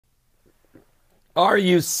Are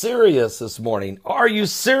you serious this morning? Are you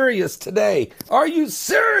serious today? Are you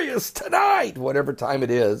serious tonight? Whatever time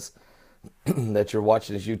it is that you're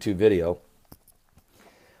watching this YouTube video,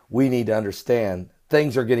 we need to understand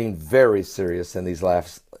things are getting very serious in these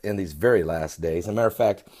very last days. As a matter of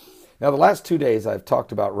fact, now the last 2 days I've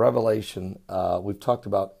talked about Revelation. We've talked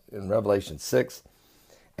about in Revelation 6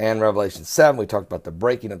 and Revelation 7. We talked about the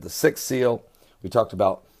breaking of the sixth seal. We talked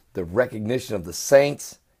about the recognition of the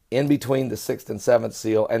saints in between the sixth and seventh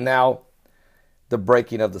seal, and now the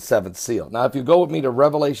breaking of the seventh seal. Now, if you go with me to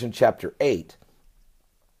Revelation chapter 8,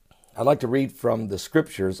 I'd like to read from the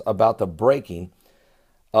scriptures about the breaking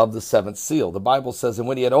of the seventh seal. The Bible says, "And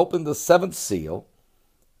when he had opened the seventh seal,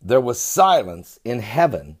 there was silence in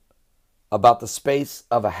heaven about the space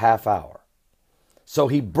of a half hour." So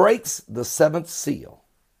he breaks the seventh seal,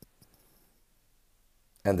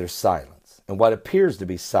 and there's silence. And what appears to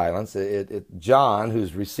be silence, John,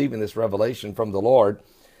 who's receiving this revelation from the Lord,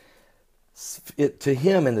 to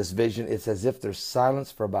him in this vision, it's as if there's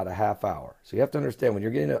silence for about a half hour. So you have to understand, when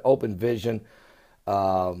you're getting an open vision,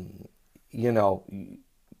 you're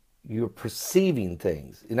perceiving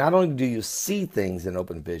things. Not only do you see things in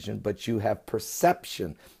open vision, but you have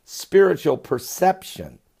perception, spiritual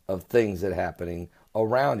perception of things that are happening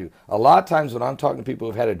around you. A lot of times when I'm talking to people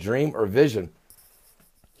who've had a dream or vision,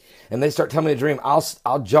 and they start telling me a dream,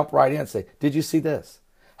 I'll jump right in and say, "Did you see this?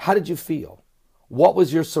 How did you feel? What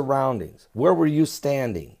was your surroundings? Where were you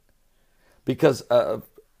standing?" Because a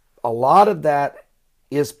lot of that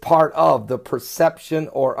is part of the perception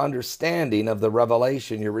or understanding of the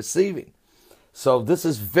revelation you're receiving. So this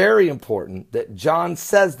is very important that John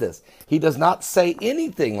says this. He does not say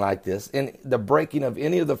anything like this in the breaking of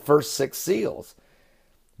any of the first six seals.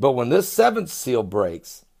 But when this seventh seal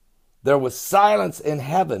breaks, there was silence in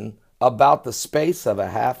heaven about the space of a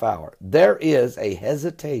half hour. There is a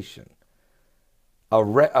hesitation, a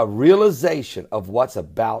realization of what's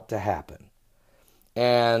about to happen.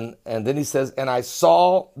 And then he says, "And I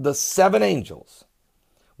saw the seven angels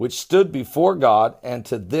which stood before God, and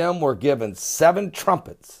to them were given seven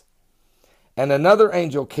trumpets. And another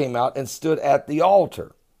angel came out and stood at the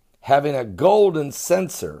altar, having a golden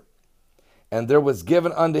censer, and there was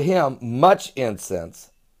given unto him much incense,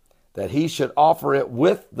 that he should offer it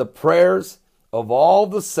with the prayers of all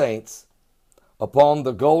the saints upon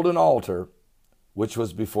the golden altar which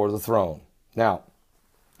was before the throne." Now,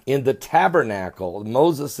 in the tabernacle,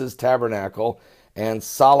 Moses' tabernacle and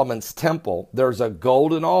Solomon's temple, there's a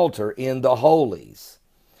golden altar in the holies.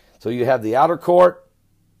 So you have the outer court,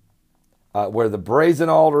 where the brazen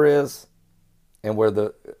altar is, and where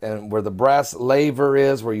the brass laver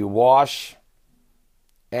is, where you wash.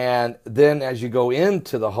 And then as you go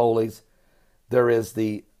into the holies, there is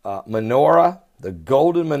the menorah, the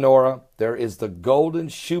golden menorah. There is the golden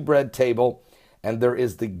shewbread table, and there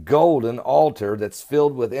is the golden altar that's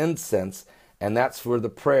filled with incense, and that's where the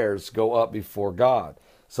prayers go up before God.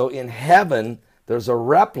 So in heaven, there's a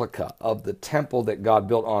replica of the temple that God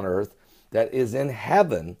built on earth that is in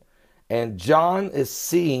heaven, and John is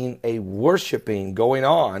seeing a worshiping going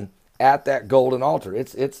on at that golden altar.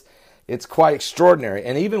 It's quite extraordinary.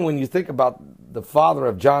 And even when you think about the father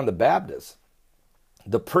of John the Baptist,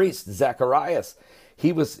 the priest, Zacharias,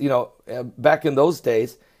 he was, back in those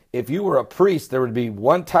days, if you were a priest, there would be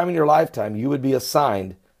one time in your lifetime you would be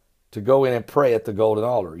assigned to go in and pray at the golden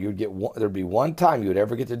altar. There'd be one time you would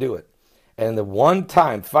ever get to do it. And the one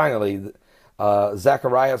time, finally,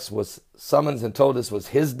 Zacharias was summoned and told this was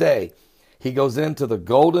his day. He goes into the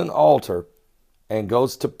golden altar and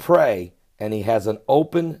goes to pray, and he has an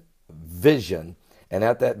open vision, and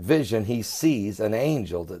at that vision he sees an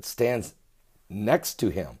angel that stands next to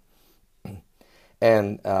him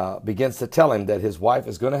and begins to tell him that his wife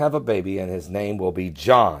is going to have a baby and his name will be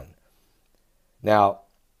John. Now,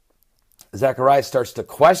 Zacharias starts to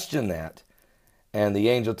question that, and the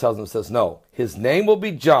angel tells him, says, "No, his name will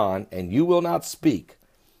be John, and you will not speak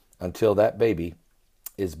until that baby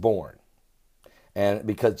is born."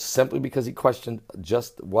 And simply because he questioned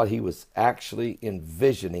just what he was actually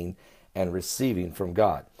envisioning and receiving from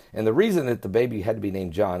God. And the reason that the baby had to be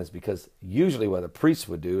named John is because usually what a priest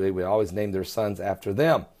would do, they would always name their sons after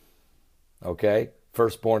them. Okay?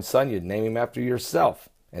 Firstborn son, you'd name him after yourself.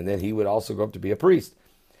 And then he would also go up to be a priest.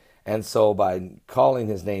 And so by calling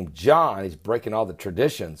his name John, he's breaking all the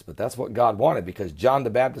traditions. But that's what God wanted, because John the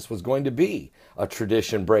Baptist was going to be a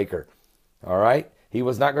tradition breaker. All right? He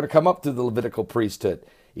was not going to come up through the Levitical priesthood.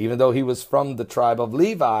 Even though he was from the tribe of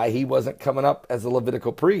Levi, he wasn't coming up as a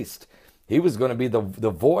Levitical priest. He was going to be the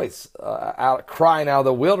voice crying out of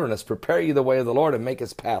the wilderness, "Prepare you the way of the Lord and make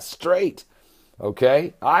his path straight."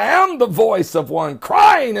 Okay? I am the voice of one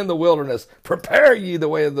crying in the wilderness, prepare ye the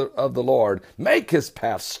way of the Lord, make his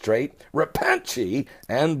path straight, repent ye,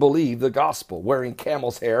 and believe the gospel, wearing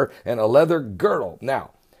camel's hair and a leather girdle. Now,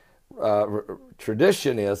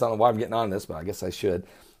 tradition is, I don't know why I'm getting on this, but I guess I should.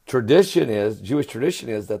 Jewish tradition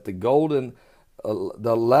is that the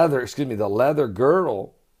leather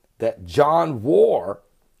girdle that John wore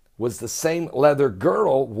was the same leather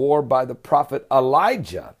girdle worn by the prophet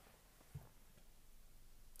Elijah,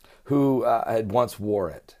 who had once wore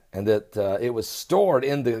it, and that it was stored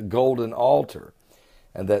in the golden altar,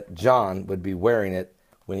 and that John would be wearing it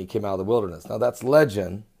when he came out of the wilderness. Now that's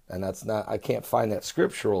legend, and that's not, I can't find that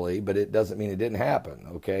scripturally, but it doesn't mean it didn't happen,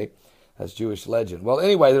 okay? That's Jewish legend. Well,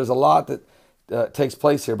 anyway, there's a lot that takes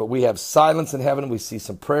place here, but we have silence in heaven. We see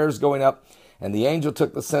some prayers going up, and the angel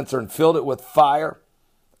took the censer and filled it with fire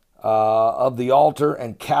of the altar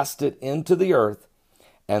and cast it into the earth.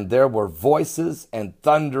 And there were voices and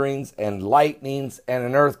thunderings and lightnings and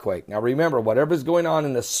an earthquake. Now remember, whatever's going on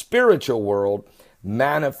in the spiritual world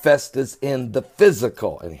manifests in the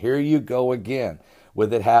physical. And here you go again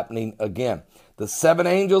with it happening again. The 7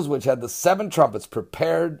 angels, which had the 7 trumpets,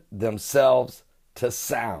 prepared themselves to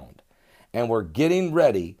sound. And were getting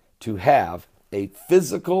ready to have a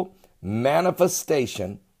physical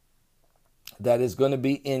manifestation that is going to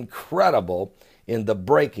be incredible in the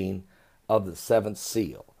breaking of the 7th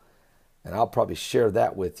seal. And I'll probably share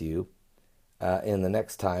that with you in the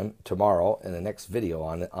next time, tomorrow, in the next video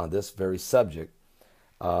on this very subject,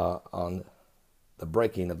 on the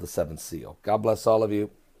breaking of the 7th seal. God bless all of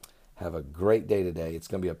you. Have a great day today. It's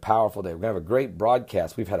going to be a powerful day. We're going to have a great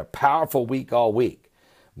broadcast. We've had a powerful week all week.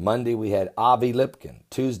 Monday we had Avi Lipkin.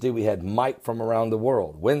 Tuesday we had Mike from around the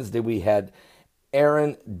world. Wednesday we had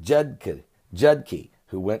Aaron Judke,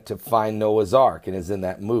 who went to find Noah's Ark and is in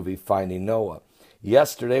that movie, Finding Noah.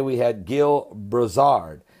 Yesterday we had Gil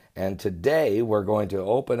Brazard. And today we're going to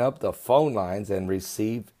open up the phone lines and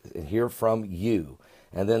receive and hear from you.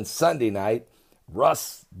 And then Sunday night,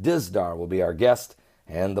 Russ Dizdar will be our guest,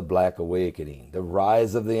 and the Black Awakening, the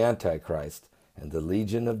rise of the Antichrist, and the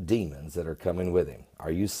legion of demons that are coming with him.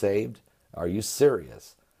 Are you saved? Are you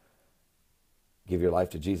serious? Give your life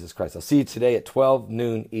to Jesus Christ. I'll see you today at 12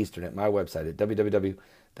 noon Eastern at my website at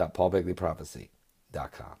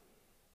www.paulbegleyprophecy.com.